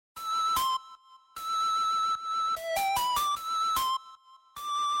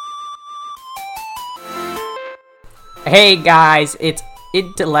Hey guys, it's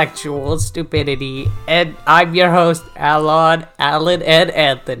Intellectual Stupidity, and I'm your host, Alan, and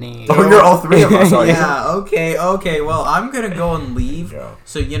Anthony. Oh, you're all three of us, are you? Yeah, okay. Well, I'm gonna go and leave. Yeah.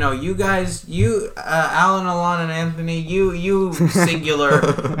 So, you guys, Alan, Alon, and Anthony, you singular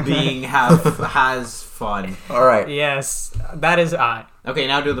being has fun. All right. Yes, that is I. Okay,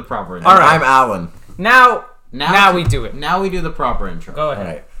 now do the proper And intro. All right. I'm Alan. Now we do it. Now we do the proper intro. Go All ahead.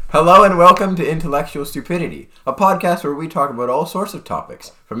 right. Hello and welcome to Intellectual Stupidity, a podcast where we talk about all sorts of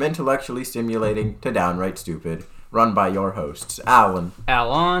topics, from intellectually stimulating to downright stupid, run by your hosts, Alan.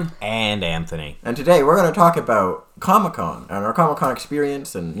 Alon. And Anthony. And today we're going to talk about Comic-Con and our Comic-Con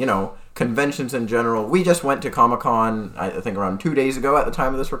experience and, conventions in general. We just went to Comic-Con, I think, around 2 days ago at the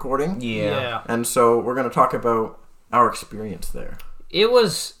time of this recording. Yeah. And so we're going to talk about our experience there. It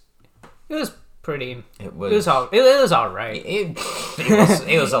was pretty. It was all right. It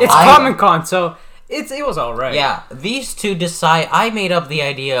was a It's lot. Comic-Con, so it was all right. Yeah, these two decide. I made up the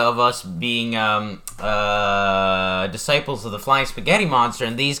idea of us being disciples of the Flying Spaghetti Monster,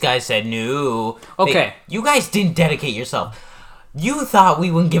 and these guys said no. Okay. You guys didn't dedicate yourself. You thought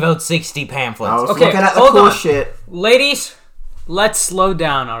we wouldn't give out 60 pamphlets. I was Okay, looking at the hold cool on. shit. Ladies, let's slow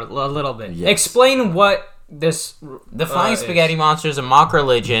down a little bit. Yes. Explain what this. The Flying is. Spaghetti Monster is a mock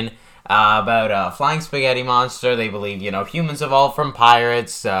religion about a flying spaghetti monster. They believe, humans evolved from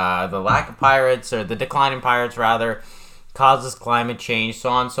pirates. The lack of pirates, or the decline in pirates, rather, causes climate change, so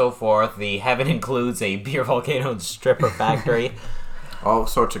on and so forth. The heaven includes a beer volcano and stripper factory. All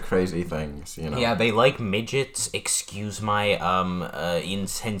sorts of crazy things, Yeah, they like midgets. Excuse my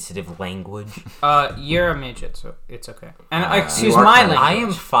insensitive language. You're a midget, so it's okay. And excuse You are my kind of-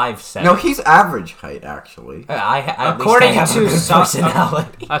 language. I am 5'7". No, he's average height, actually. According have to a good some-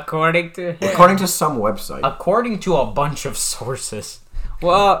 personality. According to him. According to some website. According to a bunch of sources.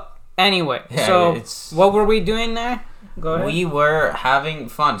 Well, anyway, Yeah, so it's- what were we doing there? Go ahead. We were having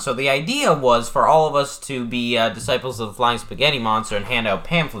fun. So the idea was for all of us to be disciples of the Flying Spaghetti Monster and hand out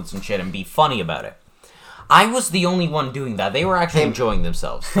pamphlets and shit and be funny about it. I was the only one doing that. They were actually enjoying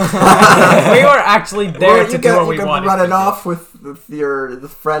themselves. we were actually there to do what we you wanted. run to it do. off with your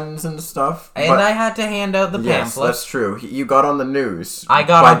friends and stuff. And but I had to hand out the yes, pamphlets. that's true. You got on the news. I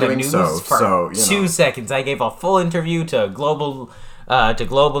got by on the doing news so, for so, 2 seconds. I gave a full interview to Global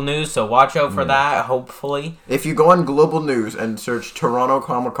News, so watch out for that, hopefully. If you go on Global News and search Toronto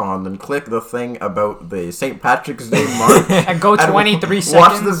Comic Con, then click the thing about the St. Patrick's Day march. And go 23 Watch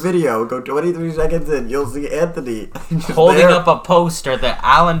seconds. the video. Go 23 seconds in. You'll see Anthony just Holding there up a poster that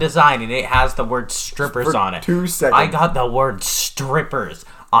Alan designed, and it has the word strippers for on it. 2 seconds. I got the word strippers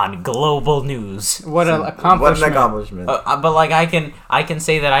on Global News. What an What accomplishment. an accomplishment. But like I can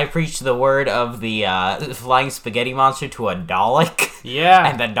say that I preached the word of the Flying Spaghetti Monster to a Dalek. Yeah.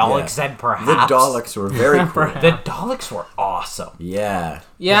 And the Dalek Yeah. said The perhaps. Daleks were very cool. The Daleks were awesome. Yeah.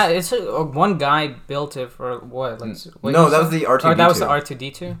 Yeah, it's one guy built it for what? Like, what No, you that said? was the R2-D2. Oh, that was the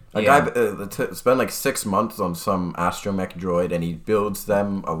R2D2? A Yeah. guy spent like 6 months on some astromech droid, and he builds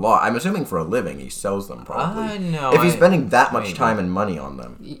them a lot. I'm assuming for a living. He sells them probably. No. If he's spending that much maybe. time and money on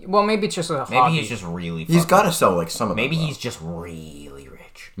them, Well, maybe it's just a Maybe hobby. he's just really. he's fucking- got to sell like some of them. Maybe though. he's just really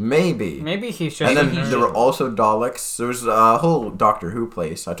rich. Maybe. Maybe he's just And a then nerd. there were also Daleks. There was a whole Doctor Who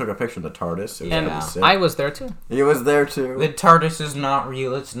place. I took a picture of the TARDIS. It was And pretty sick. I was there too. He was there too. The TARDIS is not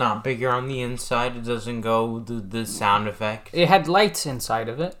real. It's not bigger on the inside. It doesn't go the sound effect. It had lights inside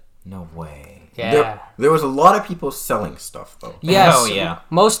of it. No way. Yeah. There was a lot of people selling stuff though. Yes. Oh, yeah.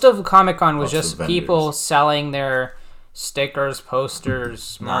 Most of Comic-Con was Lots just of vendors. people selling their stickers,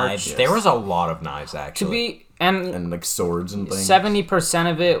 posters, merch. Knives. There was a lot of knives actually. And like swords and things.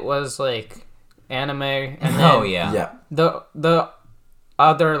 70% of it was like anime, and then Oh yeah. Yeah. the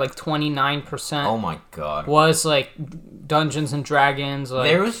other like 29% Oh my god. was like Dungeons and Dragons. Like,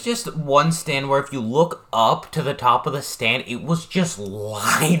 There was just one stand where if you look up to the top of the stand, it was just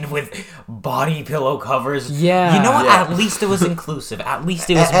lined with body pillow covers. Yeah. You know what? Yeah. At least it was inclusive. At least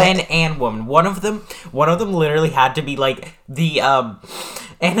it was men and women. One of them literally had to be like the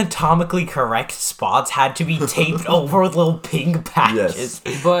anatomically correct spots had to be taped over with little pink patches.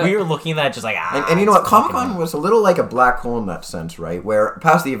 But- we were looking at that just like And you know what? it's Comic fucking- Con was a little like a black hole in that sense, right? Where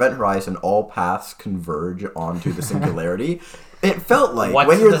past the event horizon, all paths converge onto the singularity. It felt like What's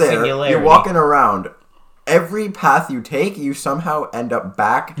when you're the there, singularity? you're walking around. Every path you take, you somehow end up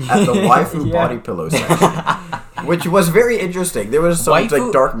back at the waifu Yeah. body pillow section, which was very interesting. There was some like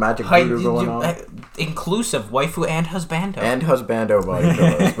dark magic voodoo going on. inclusive waifu and husbando. And husbando body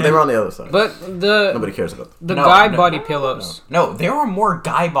pillows. But they were on the other side. But Nobody cares about them. the No, guy no, body no, pillows. No, there were more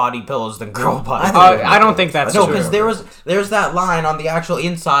guy body pillows than girl body. I don't think that's No, true. because there's that line on the actual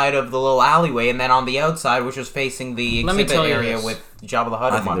inside of the little alleyway, and then on the outside, which was facing the Let me exhibit tell you area this. with Jabba the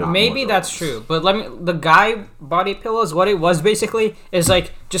Hutt I and think whatnot. Maybe that's true, but the guy body pillows, what it was basically is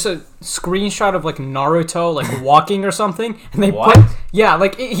like just a screenshot of like Naruto like walking or something, and they What? put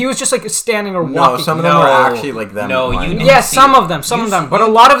like he was just like standing or No, walking. some of them were actually like them. No, lying you down. didn't Yeah, see some it. of them, You but a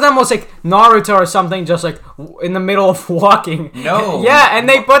lot of them was like Naruto or something, just like in the middle of walking. No. Yeah, and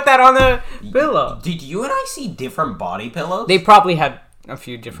they put that on the pillow. Did you and I see different body pillows? They probably had a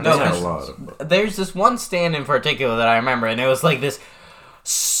few different. No, They had designs. a lot of them. There's this one stand in particular that I remember, and it was like this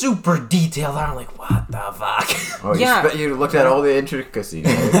super detailed. I'm like, what the fuck? Oh, Yeah. you looked at all the intricacies.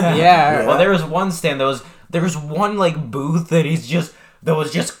 Right? Yeah. Well, there was one stand. There was one like booth that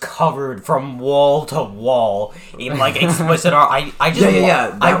was just covered from wall to wall in like explicit art. I just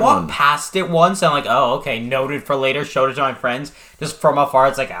Yeah, I that walked one. past it once and I'm like, oh, okay, noted for later. Showed it to my friends just from afar.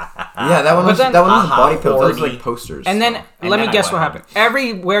 It's like Yeah, that one was then- that one was body pillows. Those were horny. like posters. And then And let then me I guess went what home. happened.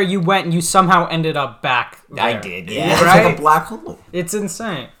 Everywhere you went, you somehow ended up back there. I did, yeah, yeah. it's right? like a black hole. It's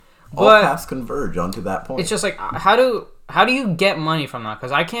insane. All But paths converge onto that point. it's just like how do you get money from that?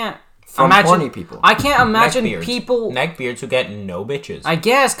 Because I can't From imagine horny people. I can't imagine Neckbeards. people. Neckbeards who get no bitches. I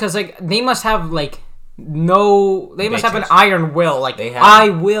guess because like they must have like no. They must have an Bitches. iron will. Like They have- I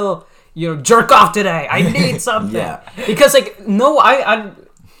will, jerk off today. I need something. Yeah. Because like no,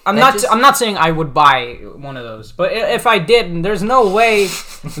 I'm not. just- I'm not saying I would buy one of those, but if I did, there's no way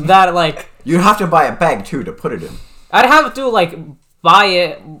that like You have to buy a bag too to put it in. I'd have to like buy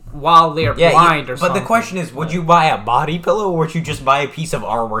it while they're Yeah, blind or but something. the question is, would you buy a body pillow or would you just buy a piece of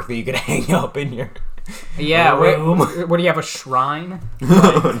artwork that you could hang up in your yeah, room? where do you have a shrine?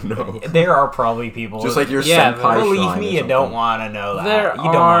 No. There are probably people. Just like your Yeah, senpai Believe shrine me, or you something. don't want to know that. There You don't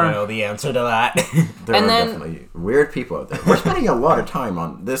want are- to know the answer to that. There And are then- definitely weird people out there. We're spending a lot of time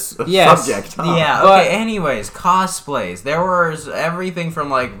on this Yes. subject. Huh? Yeah. But- Okay. Anyways, cosplays. There was everything from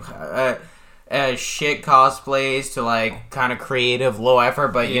like shit cosplays to like kind of creative, low effort,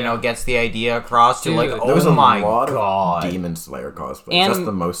 but gets the idea across. To like, Dude, There was oh a my lot god, of Demon Slayer cosplays. And That's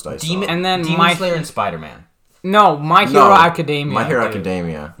the most I saw. Demon, And then Demon My- Slayer and Spider Man. No, My Hero Academia. My Hero dude.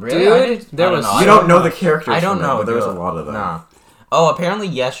 Academia. Really? Dude, there I don't was- know. You don't know the characters. I don't from it, know, but there's a dude. lot of them. No. Oh, apparently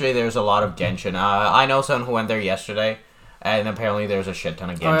yesterday there was a lot of Genshin. I know someone who went there yesterday, and apparently there's a shit ton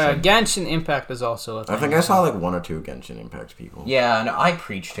of Genshin. Genshin Impact is also a thing. I think I saw like one or two Genshin Impact people. Yeah, no, I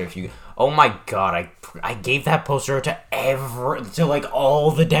preached to a few. Oh my god, I gave that poster to like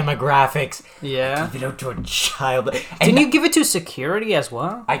all the demographics. Yeah. Give it out to a child. And Didn't you give it to security as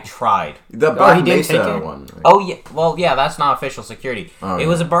well? I tried. The Black he didn't take Mesa it? one. right? Oh yeah, well yeah, that's not official security. Oh, it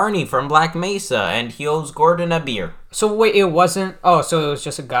was yeah. a Barney from Black Mesa, and he owes Gordon a beer. So wait, it wasn't. Oh, so it was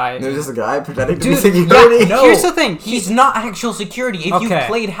just a guy. There's just a guy pretending to be Dude, security. yeah, no. Here's the thing. He's not actual security. If you Okay.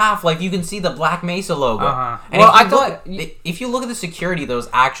 played Half-Life, you can see the Black Mesa logo. Uh-huh. And Well, if you I look thought- at- if you look at the security that was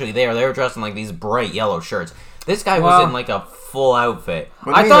actually there, they were dressed in like these bright yellow shirts. This guy Well- was in like a full outfit.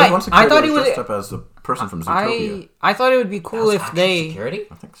 What do I you mean? thought- There's one security I thought that he was- dressed up as the person from Zootopia. I thought it would be That cool was if actual they. security.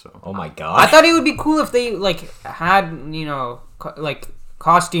 I think so. Oh my god! I thought it would be cool if they like had like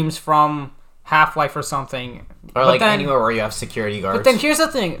costumes from Half-Life or something. or But like then- anywhere where you have security guards. But then here's the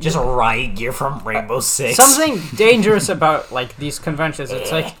thing. just riot gear from Rainbow Six. Something dangerous about like these conventions.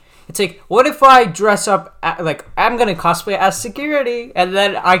 It's like what if I dress up like I'm gonna cosplay as security and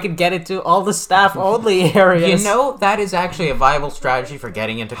then I could get into all the staff only areas. You know, that is actually a viable strategy for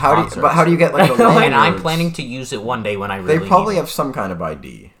getting into How do concerts. you, but how do you get like the and I'm lanyards? planning to use it one day when I really They probably need have some kind of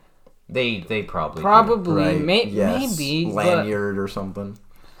ID, it. They probably do. Probably, right? Yes. maybe, but lanyard or something.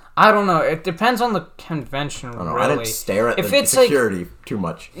 I don't know. It depends on the convention. I don't know. Really, I didn't stare at If the it's, like- security too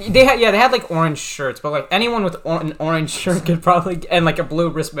much. they had like orange shirts, but like anyone with an orange shirt could probably and like a blue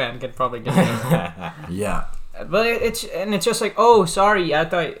wristband could probably get it. Yeah. But it's just like, oh, sorry, I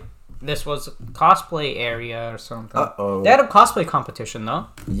thought this was cosplay area or something. Uh-oh. They had a cosplay competition though.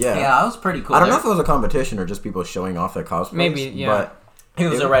 Yeah. Yeah, that was pretty cool. I don't know there. if it was a competition or just people showing off their cosplays. Maybe, yeah. But It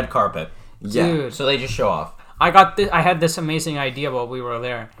was a red carpet, yeah. Dude, so they just show off. I had this amazing idea while we were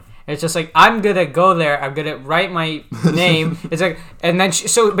there. It's just like I'm gonna go there. I'm gonna write my name. It's like, and then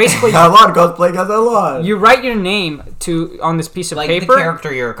so basically Alon cosplay as Alon. you write your name on this piece of Like paper. the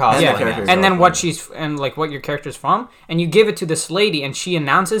character you're cosplaying. Yeah, the character as. you're and then what cosplaying. she's and like what your character's from, and you give it to this lady, and she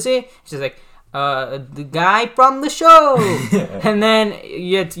announces it. She's like, the guy from the show, and then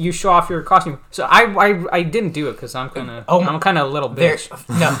you show off your costume. So I didn't do it because I'm kind of a little bitch.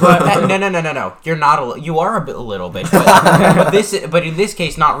 No. You're not. You are a little bit. But in this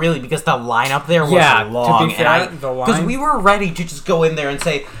case, not really, because the line up there was long. To be fair, because we were ready to just go in there and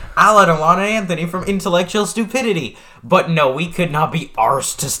say, Alan, Alana, and Anthony from Intellectual Stupidity. But no, we could not be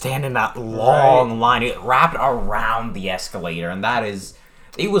arsed to stand in that long line. It wrapped around the escalator, and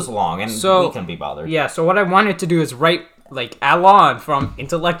it was long, and we couldn't be bothered. Yeah, so what I wanted to do is write, like, Alan from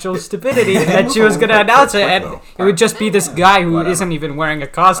Intellectual Stupidity, and she was going to announce it, and it would just be this guy who isn't even wearing a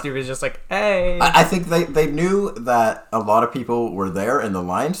costume. He's just like, hey. I think they knew that a lot of people were there in the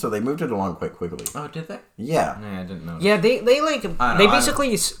line, so they moved it along quite quickly. Oh, did they? Yeah. I didn't know. Yeah, they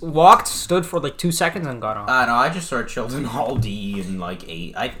basically walked, stood for like 2 seconds, and got on. I just saw Children Aldi and like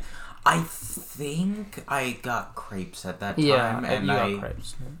ate. I think I got crepes at that time. Yeah, and you got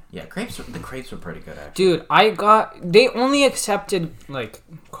crepes. Yeah, the crepes were pretty good, actually. Dude, they only accepted like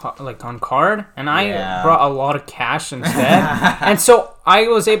on card, and I brought a lot of cash instead. And so I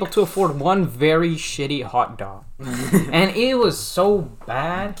was able to afford one very shitty hot dog. And it was so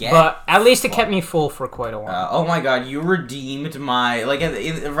bad, but at least it kept me full for quite a while. Oh my god, you redeemed my, right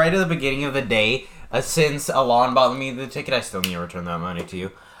at the beginning of the day, since Alon bought me the ticket, I still need to return that money to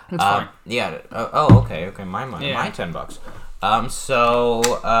you. It's fine. Yeah. Okay. My money. Yeah. My $10.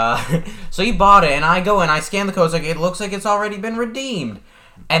 So you bought it, and I go and I scan the code. It's like, it looks like it's already been redeemed.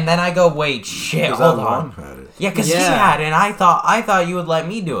 And then I go, wait, shit, hold on. Yeah, because he had it, and I thought you would let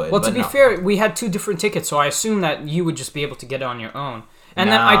me do it. Well, to be fair, we had 2 different tickets, so I assumed that you would just be able to get it on your own. And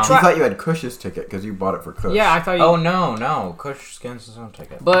then I tried. You thought you had Cush's ticket because you bought it for Cush. Yeah, I thought you. Oh no, Cush scans his own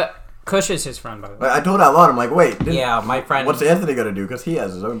ticket. But Cush is his friend, by the way. I told Alon, I'm like, wait. My friend. What's Anthony gonna do? Because he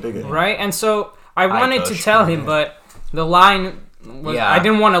has his own ticket. Right, and so I wanted to tell him, but the line. I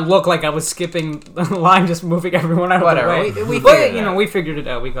didn't want to look like I was skipping the line, just moving everyone out of the way. We figured it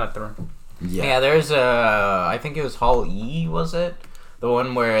out. We got through. Yeah, there's I think it was Hall E, was it? The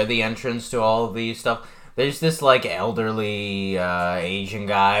one where the entrance to all of the stuff. There's this, like, elderly Asian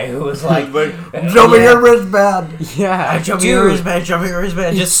guy who was like, show me your wristband. Yeah, show me your wristband.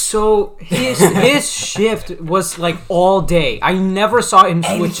 Just so his shift was like all day. I never saw him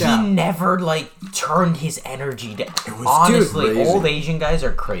switch out. And he never like turned his energy down. Honestly, old Asian guys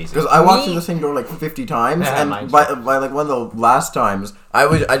are crazy. Because I walked through the same door like 50 times, and by like one of the last times,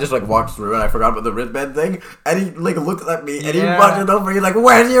 I just like walked through and I forgot about the wristband thing, and he like looked at me and he walked it over. He's like,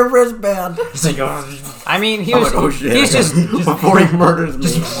 "Where's your wristband?" He's like, oh. I mean, he I'm was. Like, oh shit! He's just before he murders me.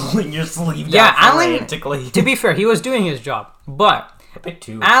 Just pulling your sleeve down frantically. To be fair, he was doing his job, but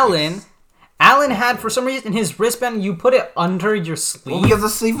Alan had, for some reason, his wristband. You put it under your sleeve. Well, because the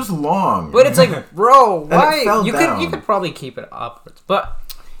sleeve was long. But it's like, bro, why? You could probably keep it upwards, but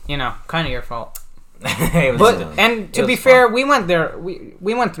kind of your fault. To be fair, we went there.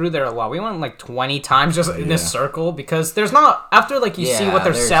 We went through there a lot. We went like 20 times just in this circle, because there's not, after like you see what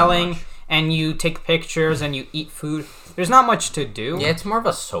they're selling and you take pictures and you eat food, there's not much to do. Yeah, it's more of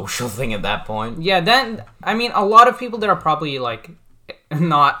a social thing at that point. Yeah, then I mean, a lot of people there are probably like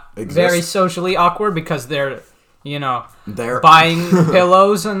not very socially awkward because they're buying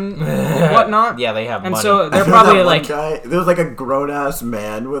pillows and whatnot. Yeah, they have and money. so they're probably like there was like a grown ass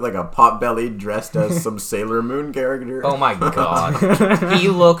man with like a pot belly dressed as some Sailor Moon character. Oh my god, he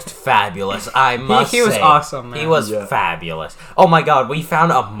looked fabulous. I must say, he was awesome, man. He was fabulous. Oh my god, we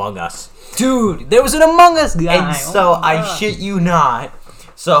found Among Us, dude. There was an Among Us guy, and so I shit you not.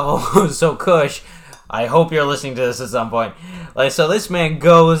 So Kush, I hope you're listening to this at some point. Like, so this man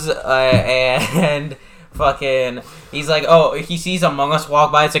goes and. Fucking, he's like, he sees Among Us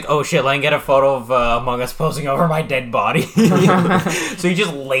walk by. It's like, oh shit, let me get a photo of Among Us posing over my dead body. So he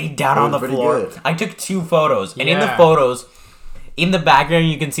just laid down on the floor. Good. I took 2 photos, and in the photos, in the background,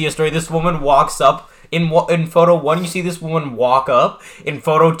 you can see a story. This woman walks up. In photo 1, you see this woman walk up. In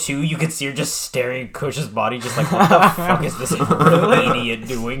photo 2, you can see her just staring at Kush's body, just like, what the fuck is this idiot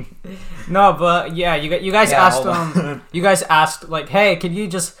doing? No, but yeah, you guys asked you guys asked like, hey, can you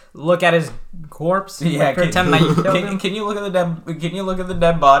just look at his corpse? Yeah, like, pretend that you killed him. Can you look at the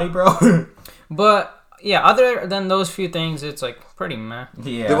dead body, bro? But yeah, other than those few things, it's like pretty meh.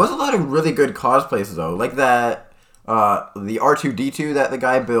 Yeah, there was a lot of really good cosplays though, like that the R2D2 that the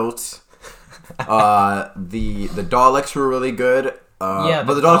guy built. The Daleks were really good. But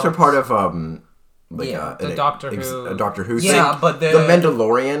the Daleks are part of the Doctor Who. A Doctor Who. Yeah, but the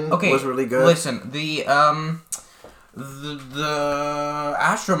Mandalorian was really good. Listen, the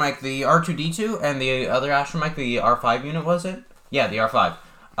astromech, the R2D2, and the other astromech, the R5 unit, was it? Yeah, the R5.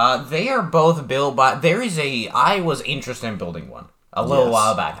 They are both built by. I was interested in building one. a little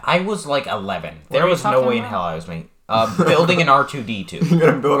while back. I was like 11. There was no way in hell I was making building an R2-D2. You're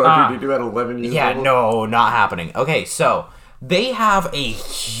gonna build R2-D2 at 11 years old? Yeah, no, not happening. Okay, so they have a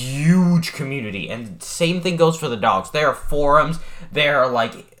huge community, and same thing goes for the dogs. There are forums. There are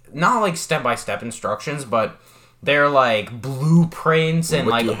like not like step-by-step instructions, but they're like blueprints and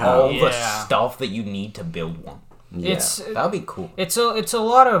like all the stuff that you need to build one. Yeah. That would be cool. It's a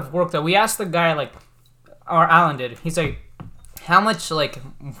lot of work though. We asked the guy or Alan did. He's like, how much like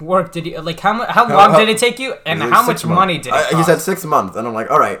work did you how long did it take you, and how much money did it cost? He said 6 months, and I'm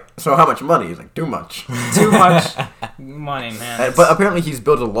like, all right. So how much money? He's like, too much. Too much money, man. But apparently he's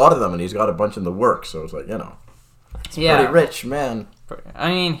built a lot of them, and he's got a bunch in the work. So it's like, it's pretty rich, man. I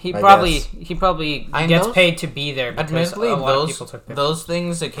mean, he probably gets paid to be there because admittedly, a lot of people took pictures. Those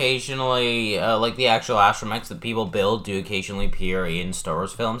things occasionally, like the actual astromechs that people build, do occasionally appear in Star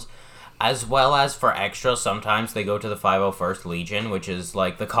Wars films. As well as for extra, sometimes they go to the 501st Legion, which is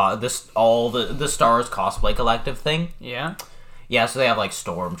like the Star Wars cosplay collective thing. Yeah? Yeah, so they have like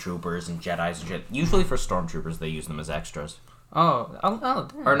stormtroopers and Jedis and shit. Usually for stormtroopers, they use them as extras. Oh,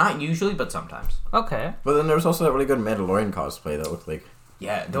 damn. Or not usually, but sometimes. Okay. But then there was also that really good Mandalorian cosplay that looked like...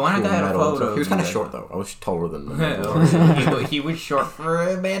 Yeah, the one I got a photo. He was kind of short, though. I was taller than the Mandalorian. he was short for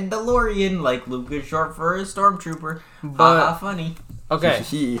a Mandalorian, like Luke is short for a stormtrooper. But funny. Okay.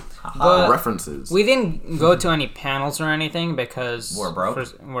 But references. We didn't go to any panels or anything because we're broke.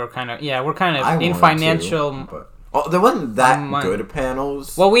 We're kind of in financial. There wasn't that good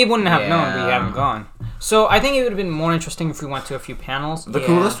panels. Well, we wouldn't have known. We haven't gone. So I think it would have been more interesting if we went to a few panels. The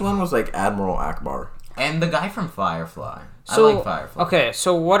coolest one was like Admiral Akbar and the guy from Firefly. So, I like Firefly. Okay,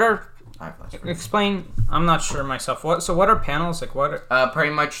 so what are? Explain. I'm not sure myself. What are panels like? What?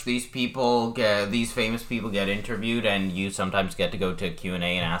 Pretty much these famous people get interviewed, and you sometimes get to go to Q&A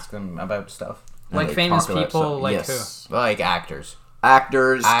and ask them about stuff. Like famous people, like who? Like actors,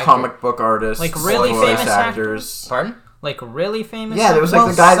 comic book artists, like really famous actors. Pardon? Like really famous? Yeah, there was like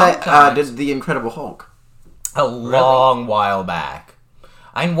the guy that did the Incredible Hulk. A long while back.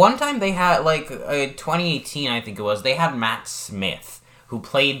 And one time they had, like, 2018, I think it was, they had Matt Smith, who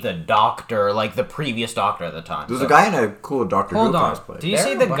played the Doctor, like, the previous Doctor at the time. There's a guy in a cool Doctor Who cosplay. Do you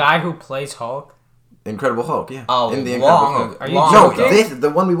see the guy who plays Hulk? Incredible Hulk, yeah. Oh, in the Incredible Hulk. Are you joking? The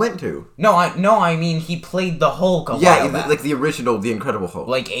one we went to. No, I mean, he played the Hulk a while back. Like the original, the Incredible Hulk.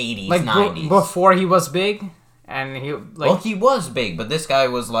 Like 80s, like 90s. Before he was big? And he, like... Well, he was big, but this guy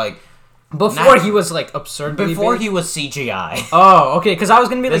was, like... Before he was, like, absurdly Before big? he was CGI. Oh, okay, because I was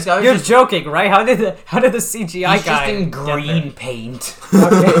going to be this like, you're joking, right? How did the CGI He's guy just in green paint.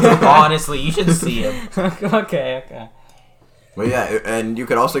 Okay. Honestly, you should see him. Okay. Well, yeah, and you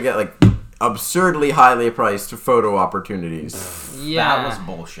could also get, like, absurdly highly priced photo opportunities. Yeah. That was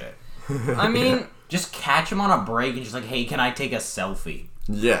bullshit. I mean... Just catch him on a break and just like, hey, can I take a selfie?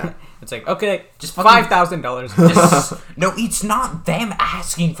 Yeah. It's like, okay, just $5,000. No, it's not them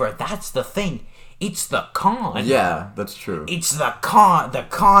asking for it. That's the thing. It's the con. Yeah, that's true. It's the con. The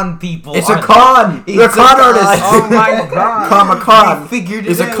con people. It's a con. They're con artists. Oh my god. Comic-Con. Figured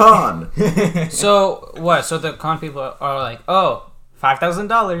is a con. So what? So the con people are like, oh, $5,000,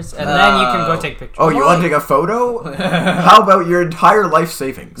 and then you can go take pictures. Oh, you want to take a photo? How about your entire life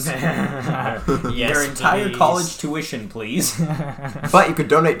savings? Yes, your entire college tuition, please. But you could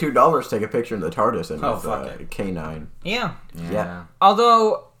donate $2 to take a picture in the TARDIS and K9. Yeah.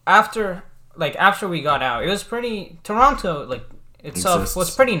 Although after we got out, it was pretty. Toronto, like itself,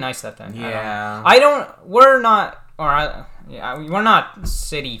 was pretty nice that time. Yeah. We're not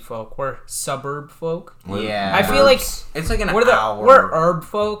city folk. We're suburb folk. Yeah. I feel like it's like an hour. We're herb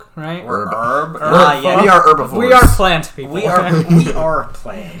folk, right? We're herb. We are herbivores. We are plant people. We are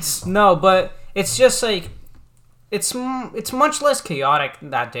plants. No, but it's just like it's much less chaotic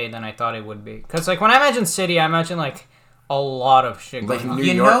that day than I thought it would be. Because like when I imagine city, I imagine like a lot of shit. Like going on. New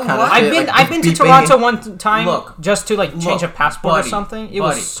York kind of shit. I've been to Toronto one time just to like change a passport or something. It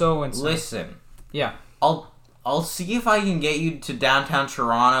was so insane. Listen. Yeah. I'll see if I can get you to downtown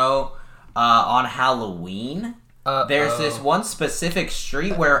Toronto on Halloween. There's this one specific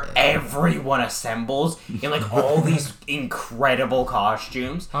street where everyone assembles in like all these incredible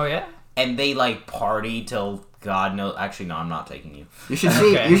costumes. Oh yeah? And they like party till God knows. Actually, no, I'm not taking you. You should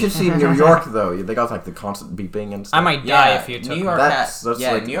see. Okay. You should see New York though. They got like the constant beeping and stuff. I might die if you took New York.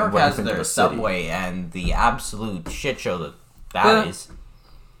 Like, New York has their subway and the absolute shit show that is.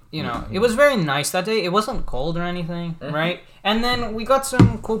 you know, it was very nice that day. It wasn't cold or anything, right? And then we got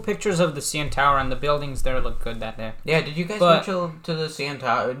some cool pictures of the CN Tower, and the buildings there looked good that day. Yeah, did you guys go to the CN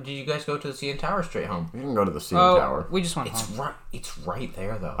Tower? Did you guys go to the CN Tower straight home? We didn't go to the CN Tower. We just went home. It's right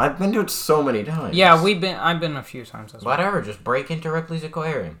there, though. I've been to it so many times. Yeah, I've been a few times as well. Whatever, just break into Ripley's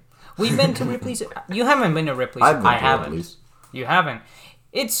Aquarium. We've been to Ripley's. You haven't been to Ripley's. I haven't. Ripley's. You haven't.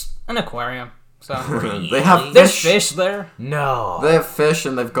 It's an aquarium. So they have there's fish there. No. They have fish,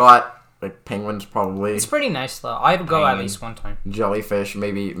 and they've got like penguins probably. It's pretty nice though. I'd go at least one time. Jellyfish,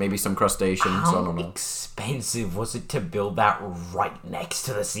 maybe some crustaceans. I don't know. How expensive was it to build that right next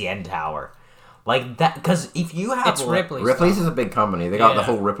to the CN Tower? Like that, because if you have Ripley's. Ripley's is a big company. They got the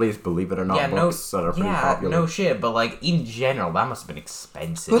whole Ripley's Believe It or Not books that are pretty popular. No shit, but like in general, that must have been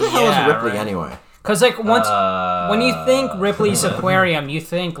expensive. Who the hell is Ripley anyway? Because, like, when you think Ripley's Aquarium, you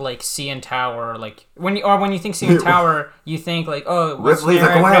think, like, CN Tower, like... When you think CN Tower, you think, like, oh... Ripley's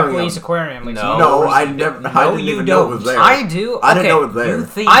Aquarium. Ripley's Aquarium. Like, no, I didn't even know it was there. I do. I didn't know it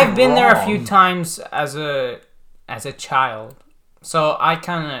was there. I've been there a few times as a child. So, it's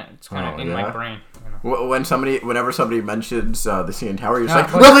kind of in my brain. Whenever somebody mentions the CN Tower, you're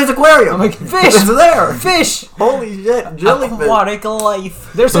just like, Ripley's Aquarium! I'm like, fish! It's there! Fish! Holy shit, jellyfish! Aquatic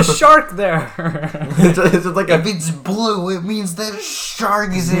life! There's a shark there! It's like if it's blue, it means that a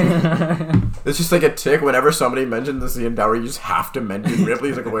shark is in it. It's just like a tick. Whenever somebody mentions the CN Tower, you just have to mention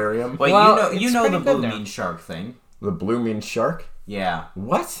Ripley's Aquarium. Wait, you know the blue means shark thing. The blue means shark? Yeah.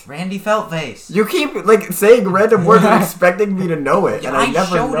 What? Randy Feltface. You keep saying random words and expecting me to know it, and I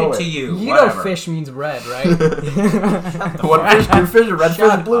never know it. I showed it to you. You know fish means red, right? What fish? Two fish, a red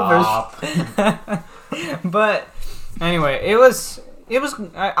fish, a blue fish. But anyway, it was.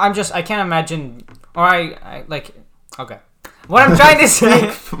 I can't imagine. Or okay. What I'm trying to say.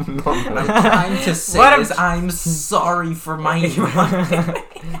 Is I'm sorry for my.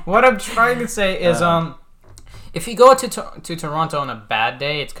 What I'm trying to say is if you go to Toronto on a bad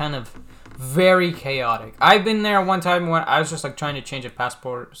day, it's kind of very chaotic. I've been there one time when I was just like trying to change a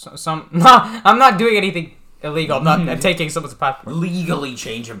passport. I'm not doing anything illegal. I'm not taking someone's passport. Legally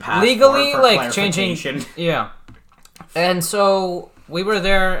changing passport. Legally, like changing. Yeah. And so we were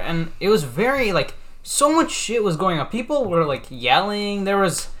there, and it was very like so much shit was going on. People were like yelling. There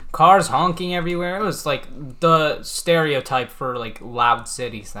was cars honking everywhere. It was like the stereotype for like loud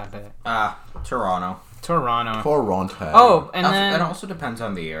cities that day. Toronto. Oh, and then... It also depends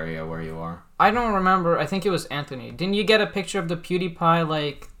on the area where you are. I don't remember. I think it was Anthony. Didn't you get a picture of the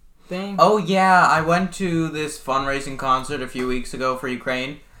PewDiePie, thing? Oh, yeah. I went to this fundraising concert a few weeks ago for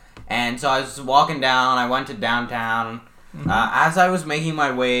Ukraine. And so I was walking down. I went to downtown. Mm-hmm. As I was making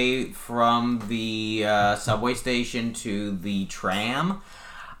my way from the subway station to the tram...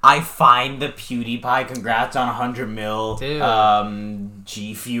 I find the PewDiePie congrats on 100 mil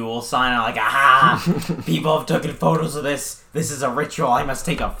G Fuel sign. I'm like, aha! People have taken photos of this. This is a ritual. I must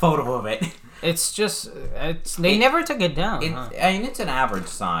take a photo of it. It's just, they never took it down. I mean, it's an average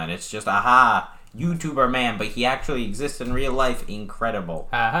sign. It's just, aha, YouTuber man, but he actually exists in real life. Incredible.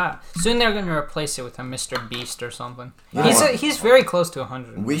 Aha. Soon they're going to replace it with a Mr. Beast or something. Yeah. He's very close to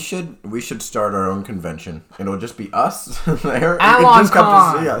 100. We should start our own convention. It'll just be us there. Alon you can just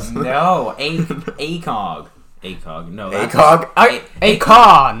come to see us. No, ACOG. ACOG. No. ACOG?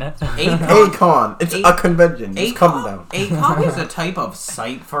 ACON. ACON. It's a convention. Just come down. ACOG is a type of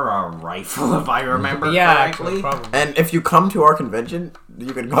sight for a rifle, if I remember correctly. Actually, probably. And if you come to our convention,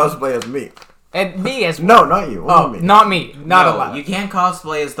 you can cosplay as me. And me as No, not you. Me. Not me. Not allowed. You can't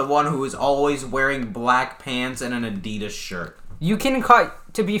cosplay as the one who is always wearing black pants and an Adidas shirt. You can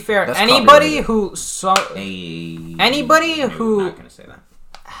to be fair, anybody who anybody who I'm not gonna say that.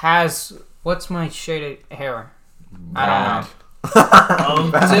 Has what's my shade of hair? I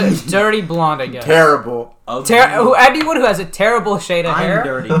don't know. Dirty blonde, I guess. Terrible. Anyone who has a terrible shade of hair. I'm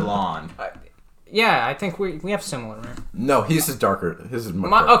dirty blonde. Yeah, I think we have similar, right? No, his is darker. His is much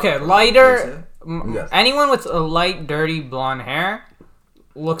darker. Okay, lighter. Yes. Anyone with a light, dirty blonde hair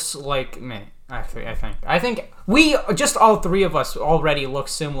looks like me. I think we just all three of us already look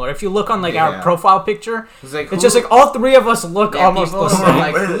similar. If you look on our profile picture, it's just like all three of us look almost the same.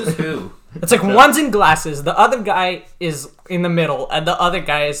 Like who's who? It's like one's in glasses, the other guy is in the middle, and the other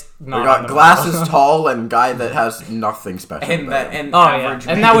guy is not. We got glasses, tall, and guy that has nothing special. And average.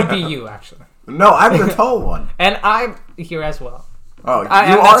 And that would be you actually. No, I'm the tall one. And I'm here as well. Oh, you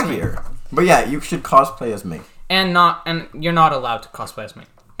are here. But yeah, you should cosplay as me. And you're not allowed to cosplay as me.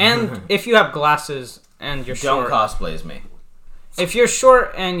 And if you have glasses and you're short... Don't cosplay as me. If you're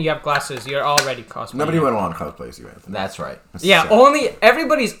short and you have glasses, you're already cosplaying. Nobody would want to cosplay as you, Anthony. That's right.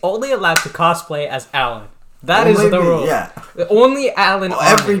 Everybody's only allowed to cosplay as Alan. That is the rule. Yeah. Only Alan.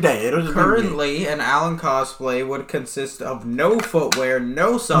 Every day. It'll just Currently, an Alan cosplay would consist of no footwear,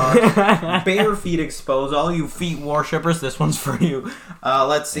 no socks, bare feet exposed. All you feet worshippers, this one's for you.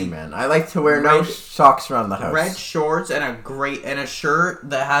 Let's see. Hey, man, I like to wear no socks around the house. Red shorts and a shirt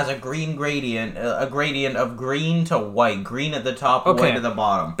that has a green gradient, a gradient of green to white, green at the top, white at the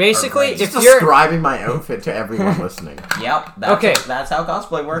bottom. Basically, if you're describing my outfit to everyone listening. Yep. That's how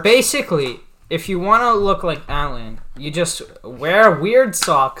cosplay works. Basically, if you want to look like Alan, you just wear weird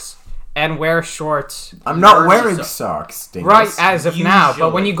socks and wear shorts. I'm not wearing socks, Dingus. Right, as of now.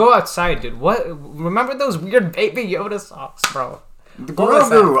 But when you go outside, dude, remember those weird Baby Yoda socks, bro? The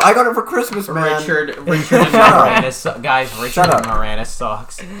Grogu. I got it for Christmas, man. Richard and Moranis, guys. Richard and Moranis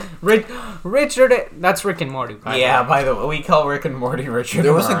socks. Richard, that's Rick and Morty. By the way, we call Rick and Morty Richard.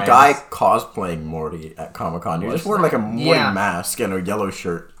 There was a guy cosplaying Morty at Comic-Con. He just wore like a Morty mask and a yellow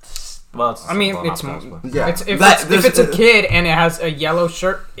shirt. Well, if it's a kid and it has a yellow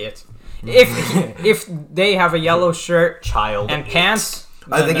shirt, if they have a yellow shirt, and pants.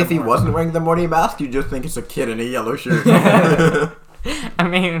 I think if he wasn't wearing the Morty mask, you just think it's a kid in a yellow shirt. I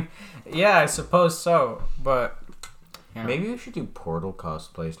mean, yeah, I suppose so, but maybe we should do Portal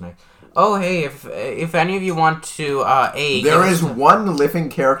cosplays next. Oh, hey, if any of you want to, there is one living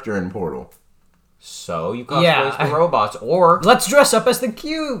character in Portal. So you cosplay as the robots, or let's dress up as the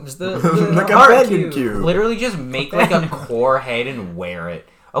cubes, the companion cube. Literally, just make like a core head and wear it.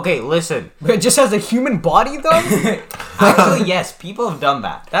 Okay, listen. It just has a human body, though? Actually, yes, people have done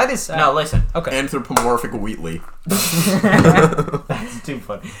that. That is sad. No, listen. Okay. Anthropomorphic Wheatley. That's too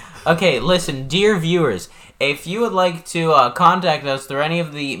funny. Okay, listen, dear viewers, if you would like to contact us through any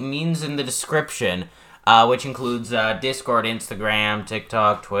of the means in the description, which includes Discord, Instagram,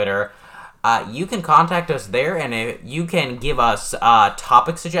 TikTok, Twitter, you can contact us there, and you can give us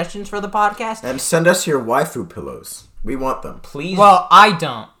topic suggestions for the podcast. And send us your waifu pillows. We want them. Please. Well, I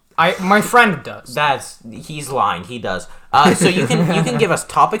don't. My friend does. He's lying. He does. So you can give us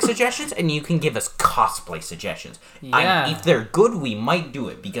topic suggestions, and you can give us cosplay suggestions. Yeah. If they're good, we might do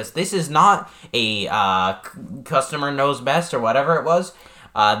it, because this is not a customer knows best or whatever it was.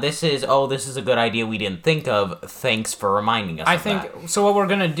 This is a good idea we didn't think of. Thanks for reminding us. I think so. What we're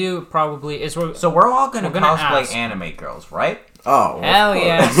gonna do probably is we're all gonna cosplay anime girls, right? Oh, hell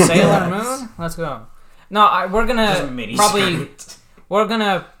yeah, Sailor Moon. Let's go. No, we're gonna probably we're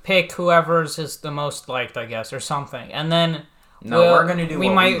gonna pick whoever's is the most liked, I guess, or something, and then we're gonna do we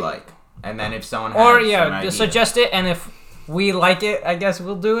like, and then if someone suggest it, and if we like it, I guess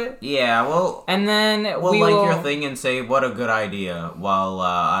we'll do it. Yeah, and then we'll like your thing and say what a good idea, while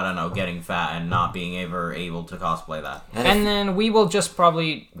I don't know, getting fat and not being able to cosplay that. And then we will just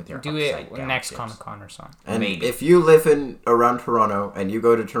probably do it next Comic-Con or something. And maybe. If you live around Toronto and you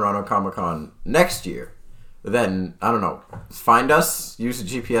go to Toronto Comic-Con next year, then I don't know, find us, use a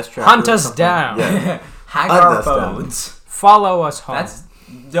GPS tracker, hunt us down, hack our phones, follow us home.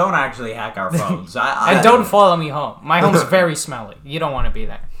 Don't actually hack our phones. And don't follow me home. My home's very smelly. You don't want to be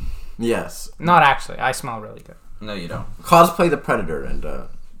there. Yes. Not actually. I smell really good. No, you don't. Cosplay the Predator and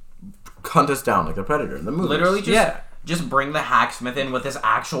hunt us down like the Predator in the movie. Literally just bring the hacksmith in with his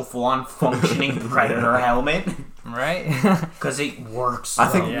actual full-on functioning Predator helmet. Right? Because it works. I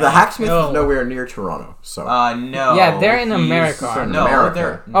think the hacksmith is nowhere near Toronto. So no. Yeah, they're in America.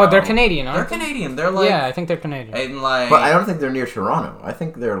 They're Canadian, aren't they? They're Canadian. They're like... Yeah, I think they're Canadian. And like... But I don't think they're near Toronto. I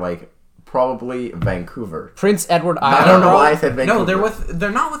think they're like probably Vancouver. Prince Edward Island. I don't know why I said Vancouver. No,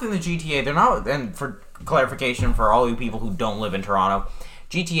 they're not within the GTA. They're not... And for clarification for all you people who don't live in Toronto...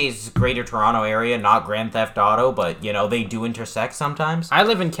 GTA is Greater Toronto area, not Grand Theft Auto, but, they do intersect sometimes. I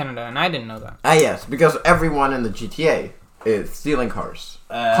live in Canada, and I didn't know that. Yes, because everyone in the GTA is stealing cars.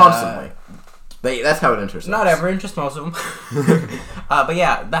 Constantly. That's how it intersects. Not everyone, just most of them. But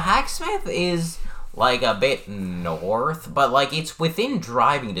yeah, the hacksmith is, like, a bit north, but, like, it's within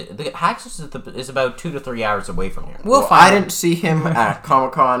driving. The hacksmith is about 2 to 3 hours away from here. I didn't see him at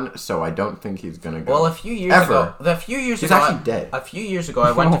Comic-Con, so I don't think he's gonna go. Well, a few years ago, he's actually dead. A few years ago,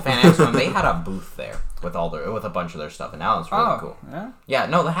 I went to Fan Expo and they had a booth there with a bunch of their stuff, and now it's really cool. Yeah. Yeah.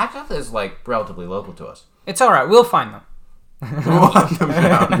 No, the hacksmith is like relatively local to us. It's all right. We'll find them. We'll hunt them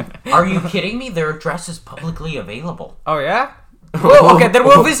down. Are you kidding me? Their address is publicly available. Oh yeah. Well, okay, then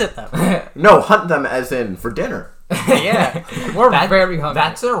we'll visit them. No, hunt them as in for dinner. Yeah, we're very hungry.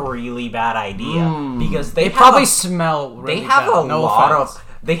 That's a really bad idea because they probably smell really bad. They have a lot of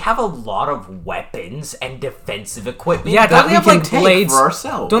they have a lot of weapons and defensive equipment. Yeah, don't they have like blades? For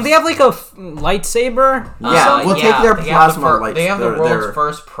ourselves. Don't they have like a lightsaber? Yeah, we'll take their plasma lightsaber. They have the world's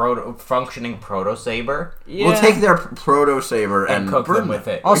first functioning proto saber. Yeah. We'll take their proto saber and cook burn them with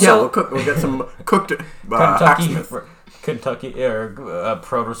it. Also, we'll get some cooked Kentucky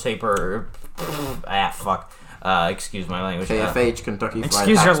proto saber. Fuck. Excuse my language. KFH, Kentucky Fried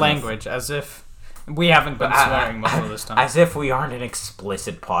Excuse your Hacksmith. language, as if we haven't been swearing most of this time. As if we aren't an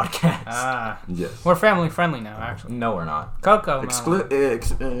explicit podcast. Yes. We're family friendly now, actually. No, we're not. Coco. I don't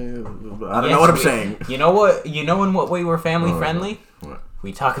know what I'm saying. You know what? You know in what way we're family friendly? What?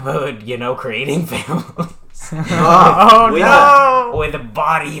 We talk about, creating families. No! With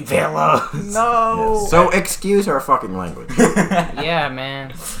body pillows. No! Yes. So excuse our fucking language. Yeah,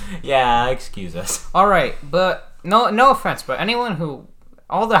 man. Yeah, excuse us. Alright, but no offense, but anyone who...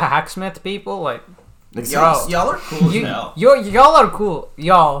 All the Hacksmith people, like... Y'all are cool as hell. Y'all are cool.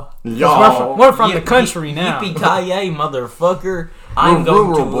 Y'all. We're from the country now. Yippee-ki-yay, motherfucker.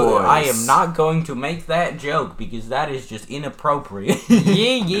 I am not going to make that joke because that is just inappropriate.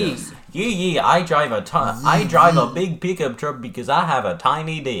 Yee. Yeah, I drive a big pickup truck because I have a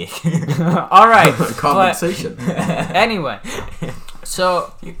tiny dick. Alright. Compensation. Anyway.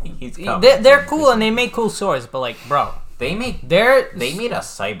 So, they're cool and they make cool swords, but like, bro. They made a a mini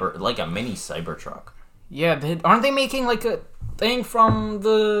Cybertruck. Yeah, aren't they making like a thing from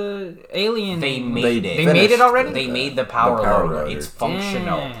the Alien? They made it. They made it already? They made the power loader. It's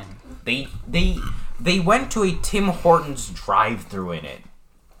functional. Damn. They went to a Tim Hortons drive-thru in it.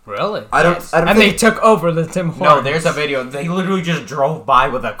 Really? I don't and they took over the Tim Hortons. No, there's a video. They literally just drove by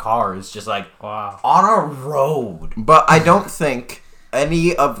with a car. It's just like wow. On a road. But I don't think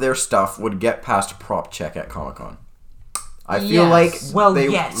any of their stuff would get past prop check at Comic-Con. I feel like they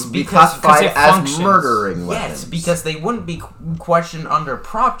would be classified as murdering weapons. Yes, because they wouldn't be questioned under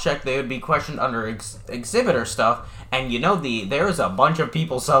prop check. They would be questioned under exhibitor stuff. And there is a bunch of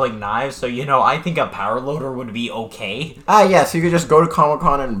people selling knives, so I think a power loader would be okay. Yes, you could just go to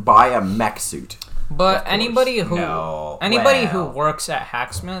Comic-Con and buy a mech suit. But anybody who works at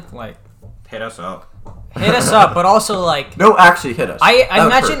Hacksmith, like, hit us up. But also like no, actually hit us. I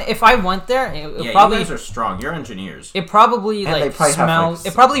imagine if I went there, it probably you guys are strong. You're engineers. It probably smells.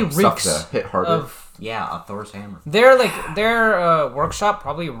 It probably reeks hit harder. of a Thor's hammer. Their workshop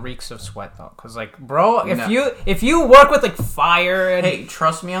probably reeks of sweat though, because like, bro, if you work with like fire and hey,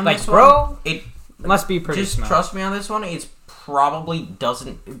 trust me on like, this bro, one. It must be pretty. Just trust me on this one. It's probably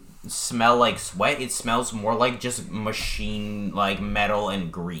doesn't smell like sweat. It smells more like just machine, like metal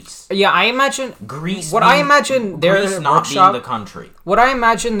and grease. Yeah, I imagine grease. I imagine their grease not workshop, being the country. What I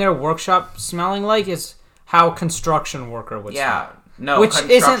imagine their workshop smelling like is how a construction worker would smell. Which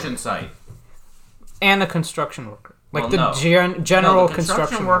construction site. And a construction worker. Like the general the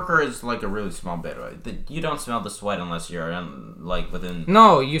construction worker is like a really small bit. Right? You don't smell the sweat unless you're within.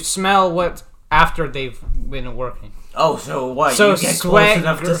 No, you smell what after they've been working. Oh, so what? So you get close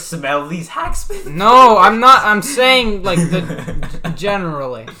enough to smell these Hacksmith? No, I'm not. I'm saying like the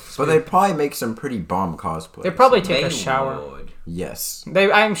generally. But they probably make some pretty bomb cosplays. They probably take a shower. Would. Yes.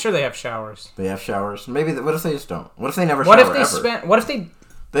 I'm sure they have showers. They have showers. Maybe. What if they just don't? What if they never shower ever? What if they?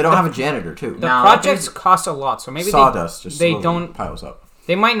 They don't have a janitor too. The projects cost a lot, so maybe sawdust they don't piles up.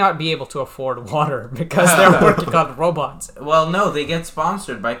 They might not be able to afford water because they're working on robots. Well, no, they get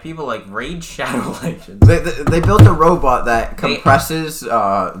sponsored by people like Raid Shadow Legends. They built a robot that compresses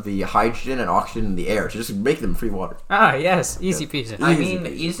the hydrogen and oxygen in the air to just make them free water. Ah, yes. Easy peasy. I mean,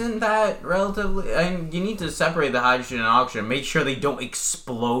 isn't that relatively... I mean, you need to separate the hydrogen and oxygen. Make sure they don't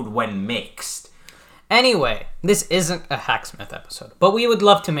explode when mixed. Anyway, this isn't a Hacksmith episode, but we would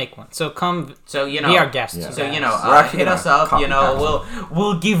love to make one. So come, be our guest. Yeah. So hit us up.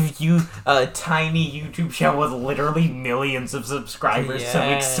 We'll give you a tiny YouTube channel with literally millions of subscribers some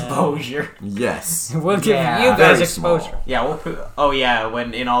exposure. Yes, we'll give you guys exposure. Small. Yeah, we'll put.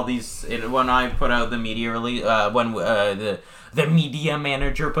 When I put out the media release, the media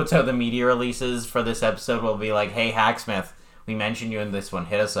manager puts out the media releases for this episode, we'll be like, hey Hacksmith, we mentioned you in this one.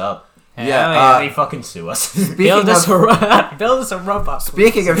 Hit us up. They fucking sue us. Build us a robot.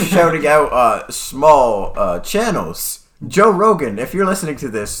 Speaking of shouting out small channels, Joe Rogan, if you're listening to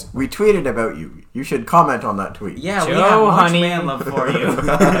this, we tweeted about you. You should comment on that tweet. Yeah, Joe, we have much man love for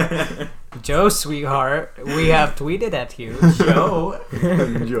you. Joe, sweetheart, we have tweeted at you. Joe.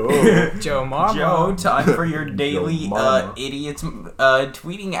 Joe Mama. Joe, time for your daily idiots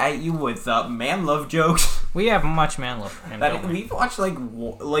tweeting at you with man love jokes. We have much man love for him. We've watched like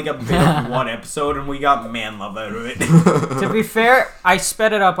a bit of one episode and we got man love out of it. To be fair, I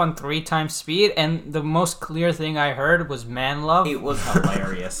sped it up on 3 times speed, and the most clear thing I heard was man love. It was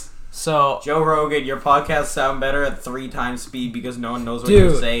hilarious. So Joe Rogan, your podcasts sound better at 3 times speed because no one knows what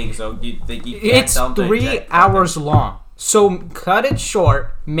you're saying. So you can't it's tell them 3 hours long. So cut it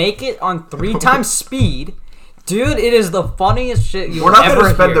short, make it on 3 times speed. Dude, it is the funniest shit you'll ever hear. We're not going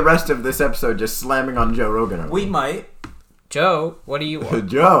to spend the rest of this episode just slamming on Joe Rogan. We might. Joe, what do you want?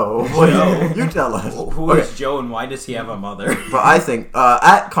 Joe, you tell us. Who is Joe and why does he have a mother? But I think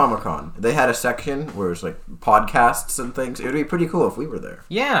at Comic-Con, they had a section where it's like podcasts and things. It would be pretty cool if we were there.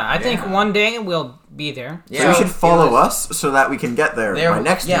 Yeah, I think one day we'll be there. Yeah. So you should follow us so that we can get there by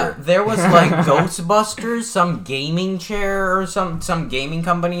next year. There was like Ghostbusters, some gaming chair or some gaming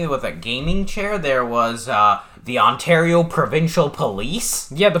company with a gaming chair. There was the Ontario Provincial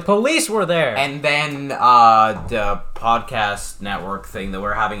Police. Yeah, the police were there. And then the podcast network thing that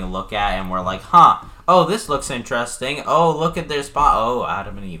we're having a look at, and we're like, oh, this looks interesting. Oh, look at their spot. Oh,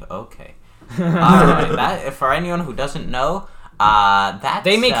 Adam and Eve. Okay. Alright, that, for anyone who doesn't know, that's...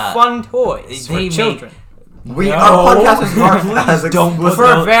 They make fun toys for children. Our podcast is marked as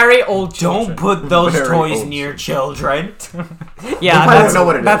for very old children. Don't put those toys near children. Yeah,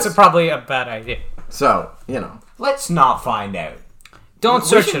 that's probably a bad idea. So, let's not find out. Don't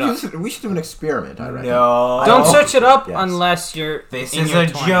search it up. We should do an experiment, I reckon. No. Don't search it up unless you're This in is your a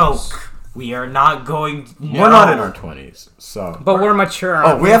 20s. Joke. We are not going... We're not in our 20s, so... But we're mature.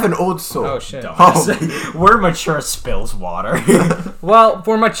 Oh, we have an old soul. Oh, shit. We're mature spills water. Well,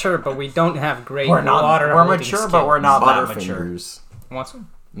 we're mature, but we don't have great water. We're mature, but we're not that mature. Want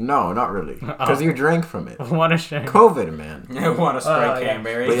some? No, not really. Because you drank from it. What a shame. COVID, man. I want to spray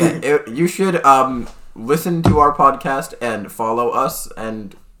cranberry. But yeah, you should listen to our podcast and follow us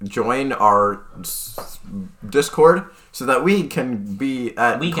and join our Discord so that we can be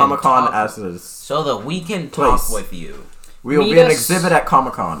at Comic-Con as a so that we can talk with you. We will be an exhibit at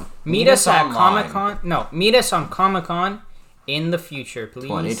Comic-Con. Meet us at Comic-Con. No, meet us on Comic-Con in the future, please.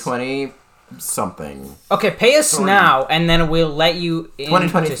 2020 something. Okay, pay us now, and then we'll let you in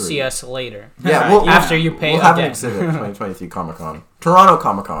to see us later. Yeah, after you pay. We'll have an exhibit at 2023 Comic-Con. Toronto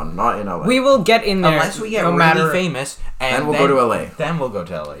Comic-Con, not in LA. We will get in there unless we get really famous, and we'll go to LA. Then we'll go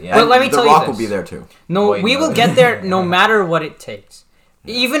to LA. Yeah, but let me tell you The Rock will be there too. No, we will get there no matter what it takes.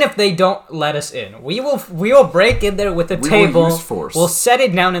 Even if they don't let us in, we will break in there with a table. Will use force. We'll set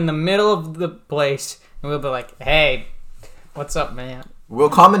it down in the middle of the place, and we'll be like, "Hey, what's up, man?" We'll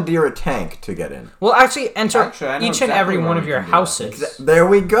commandeer a tank to get in. We'll actually enter each and every one of your houses. There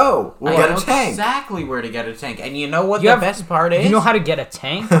we go. We'll get a tank. Exactly where to get a tank. And you know what the best part is? You know how to get a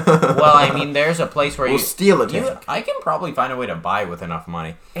tank? Well, I mean, there's a place where we'll steal a tank. I can probably find a way to buy with enough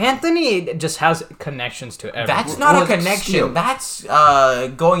money. Anthony just has connections to everything. That's not a connection. That's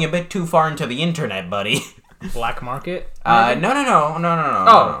going a bit too far into the internet, buddy. Black market? No.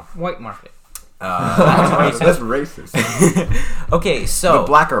 Oh, white market. That's racist. Okay, so the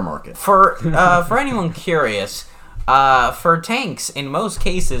blacker market. For anyone curious, for tanks, in most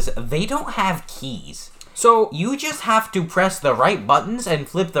cases, they don't have keys. So you just have to press the right buttons and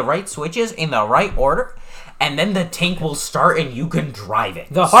flip the right switches in the right order, and then the tank will start and you can drive it.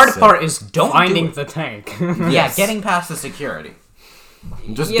 The hard part is finding the tank. Yeah, getting past the security.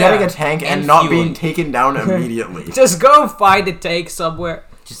 Just getting a tank and not being taken down immediately. Just go find a tank somewhere.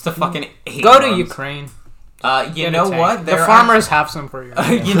 Just the fucking go to Ukraine. You know what? The farmers have some for you.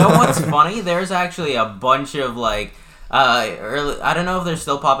 You know what's funny? There's actually a bunch of like, I don't know if they're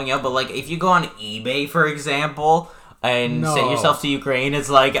still popping up, but like if you go on eBay, for example, and send yourself to Ukraine, it's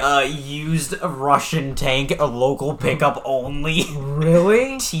like used Russian tank, a local pickup only.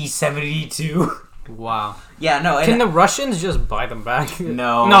 Really? T-72. Wow. Yeah, no. Can the Russians just buy them back?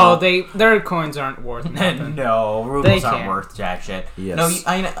 No. No, their coins aren't worth nothing. No, rubles aren't worth jack shit. Yes.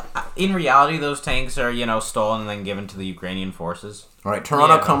 No, in reality, those tanks are, stolen and then given to the Ukrainian forces. All right,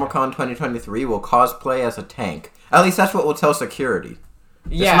 Toronto Comic-Con 2023 will cosplay as a tank. At least that's what we'll tell security.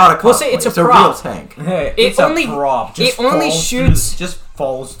 Yeah, it's not a cosplay. We'll say it's a prop. A real tank. It's a prop. It only shoots. Just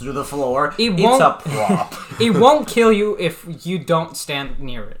falls through the floor. It's a prop. It won't kill you if you don't stand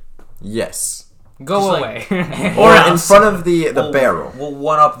near it. Yes. Go away. Or in front of the barrel. We'll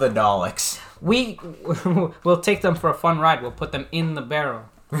one-up the Daleks. We'll take them for a fun ride. We'll put them in the barrel.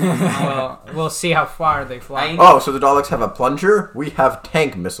 Well, we'll see how far they fly. So the Daleks have a plunger. We have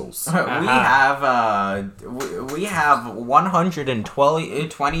tank missiles. We have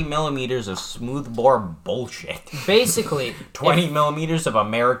 120 millimeters of smoothbore bullshit. Basically, 20 millimeters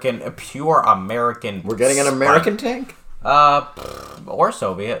of pure American. We're getting an American tank. Or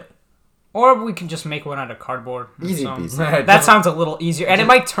Soviet. or we can just make one out of cardboard. Easy So, peasy. that sounds a little easier, and it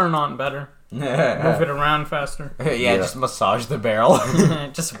might turn on better. Move it around faster. Yeah, just massage the barrel.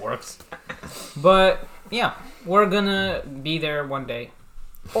 It just works. But yeah, we're gonna be there one day,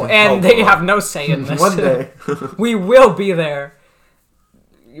 and they have no say in this. One day. We will be there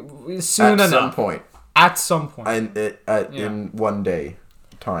soon At enough. some point. At some point. In one day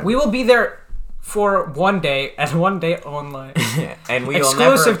time. We will be there for one day and one day only. And we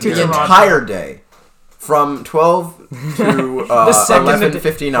Exclusive will to never the Toronto. entire day. From 12 to second the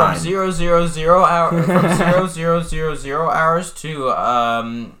 11:59. from 000 hours to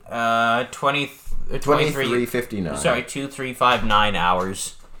 23:59. Sorry, 2359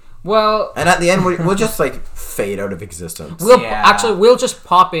 hours. Well, And at the end, we'll just like fade out of existence. we'll just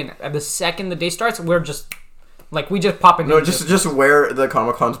pop in at the second the day starts. We're just we just pop in. No, just where the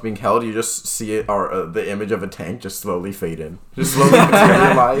Comic-Con's being held, you just see it, or the image of a tank just slowly fade in, just slowly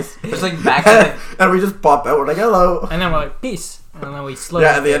materialize. It's like back to and we just pop out. We're like, hello. and then we're like, peace, and then we slowly.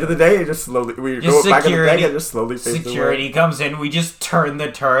 Yeah, at the end of the day, it just slowly we Just go back in the security- tank and just slowly fade security away. comes in. We just turn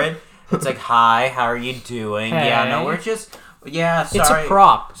the turret. It's like, hi, how are you doing? Yeah, no, Hey. we're just. Yeah, sorry. It's a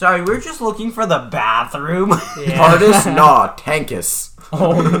prop. Sorry, we're just looking for the bathroom. TARDIS, nah, Tankus.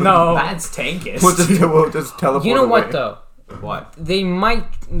 Oh no! That's Tankus. We'll just teleport. You know away. what though? What? They might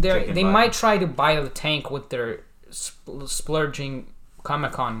Chicken they butt. might try to buy the tank with their splurging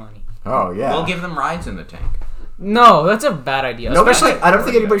Comic-Con money. Oh yeah. We'll give them rides in the tank. No, that's a bad idea. No, Especially I don't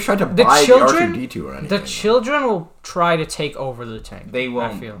think anybody's trying to the buy children. the R2D2 or anything. The children will try to take over the tank. They I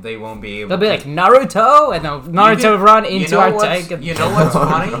won't. feel. They won't be able. They'll be like Naruto, and they'll Naruto run into our tank. And You know what's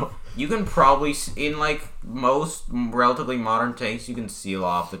funny? You can probably in like most relatively modern tanks, you can seal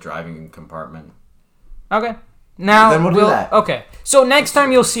off the driving compartment. Okay. Now Then we'll do that. Okay. So next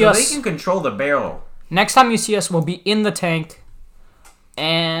time you'll see So us. they can control the barrel. Next time you see us, we'll be in the tank.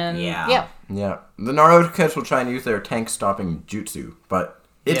 And Yeah. Yeah, the Naruto kids will try and use their tank stopping jutsu, but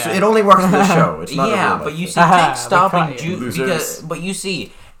Yeah. it only works for the show. It's not a Yeah, real but you life see, Aha, tank they stopping caught you. Losers. but you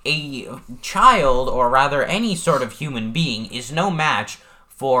see, a child, or rather any sort of human being, is no match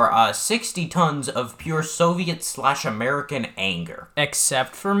for 60 tons of pure Soviet/American anger.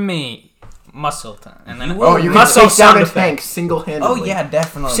 except for me, Muscleton, and then Oh, you can muscle take down sound a effect. tank single-handedly. Oh yeah,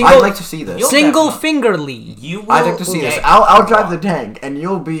 definitely. Single- I'd like to see this. You'll Single definitely- finger lead. You will. I'd like to see this. okay. I'll drive the tank, and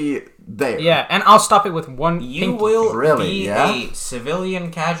you'll be there. Yeah, and I'll stop it with one. You pinky. will Really, be yeah? a civilian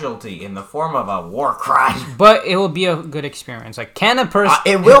casualty in the form of a war crime. But it will be a good experience. Like, can a person?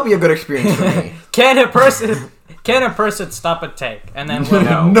 It will be a good experience for me. Can a person stop a tank? And then we'll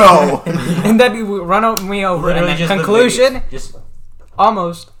No. and then you will run me over. And then the conclusion, video. Just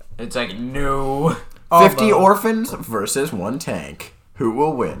almost. it's like no. 50 Almost. orphans versus one tank. Who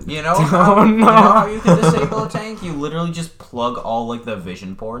will win? You know, how, you know how you can disable a tank? You literally just plug all like the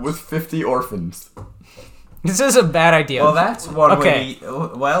vision ports. With 50 orphans. This is a bad idea. Well, that's one Okay. way.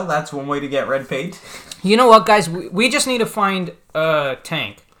 Well, that's one way to get red paint. You know what, guys? We just need to find a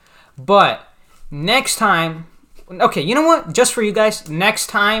tank. But next time, okay, you know what? Just for you guys, next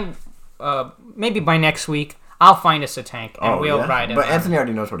time, maybe by next week, I'll find us a tank and we'll ride it. But Anthony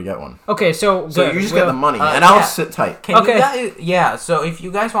already knows where to get one. Okay, so So good. you just We'll- get the money, and yeah. I'll sit tight. Can Okay. you guys, yeah, so if you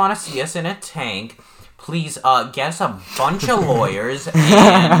guys want to see us in a tank, please get us a bunch of lawyers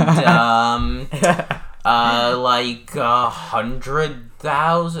and like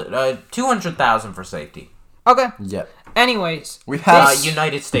 100,000, 200,000 for safety. Okay. Yeah. Anyways, We have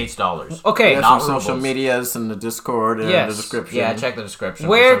United States dollars. okay. some not social rubles. medias and the Discord and Yes. the description. Yeah, check the description.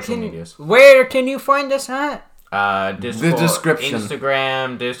 Where for social can medias. you find us at? Discord, description.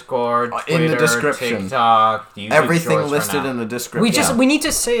 Instagram, Discord, Twitter, In the description. TikTok, YouTube Everything Shorts for listed now. in the description. We need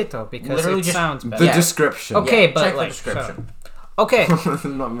to say it though because Literally it just sounds the better. Yeah. description. Okay, Yeah, but check the like description. Okay, Not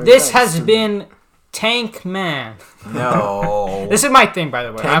very this nice. has been Tank Man. No. This is my thing, by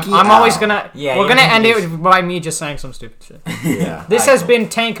the way. Tanky I'm always out. gonna. Yeah, we're you gonna can end just- it by me just saying some stupid shit. Yeah. This Alright, has cool. been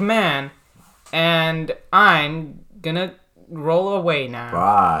Tank Man, and I'm gonna roll away now.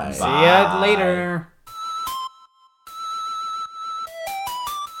 Bye. See ya later.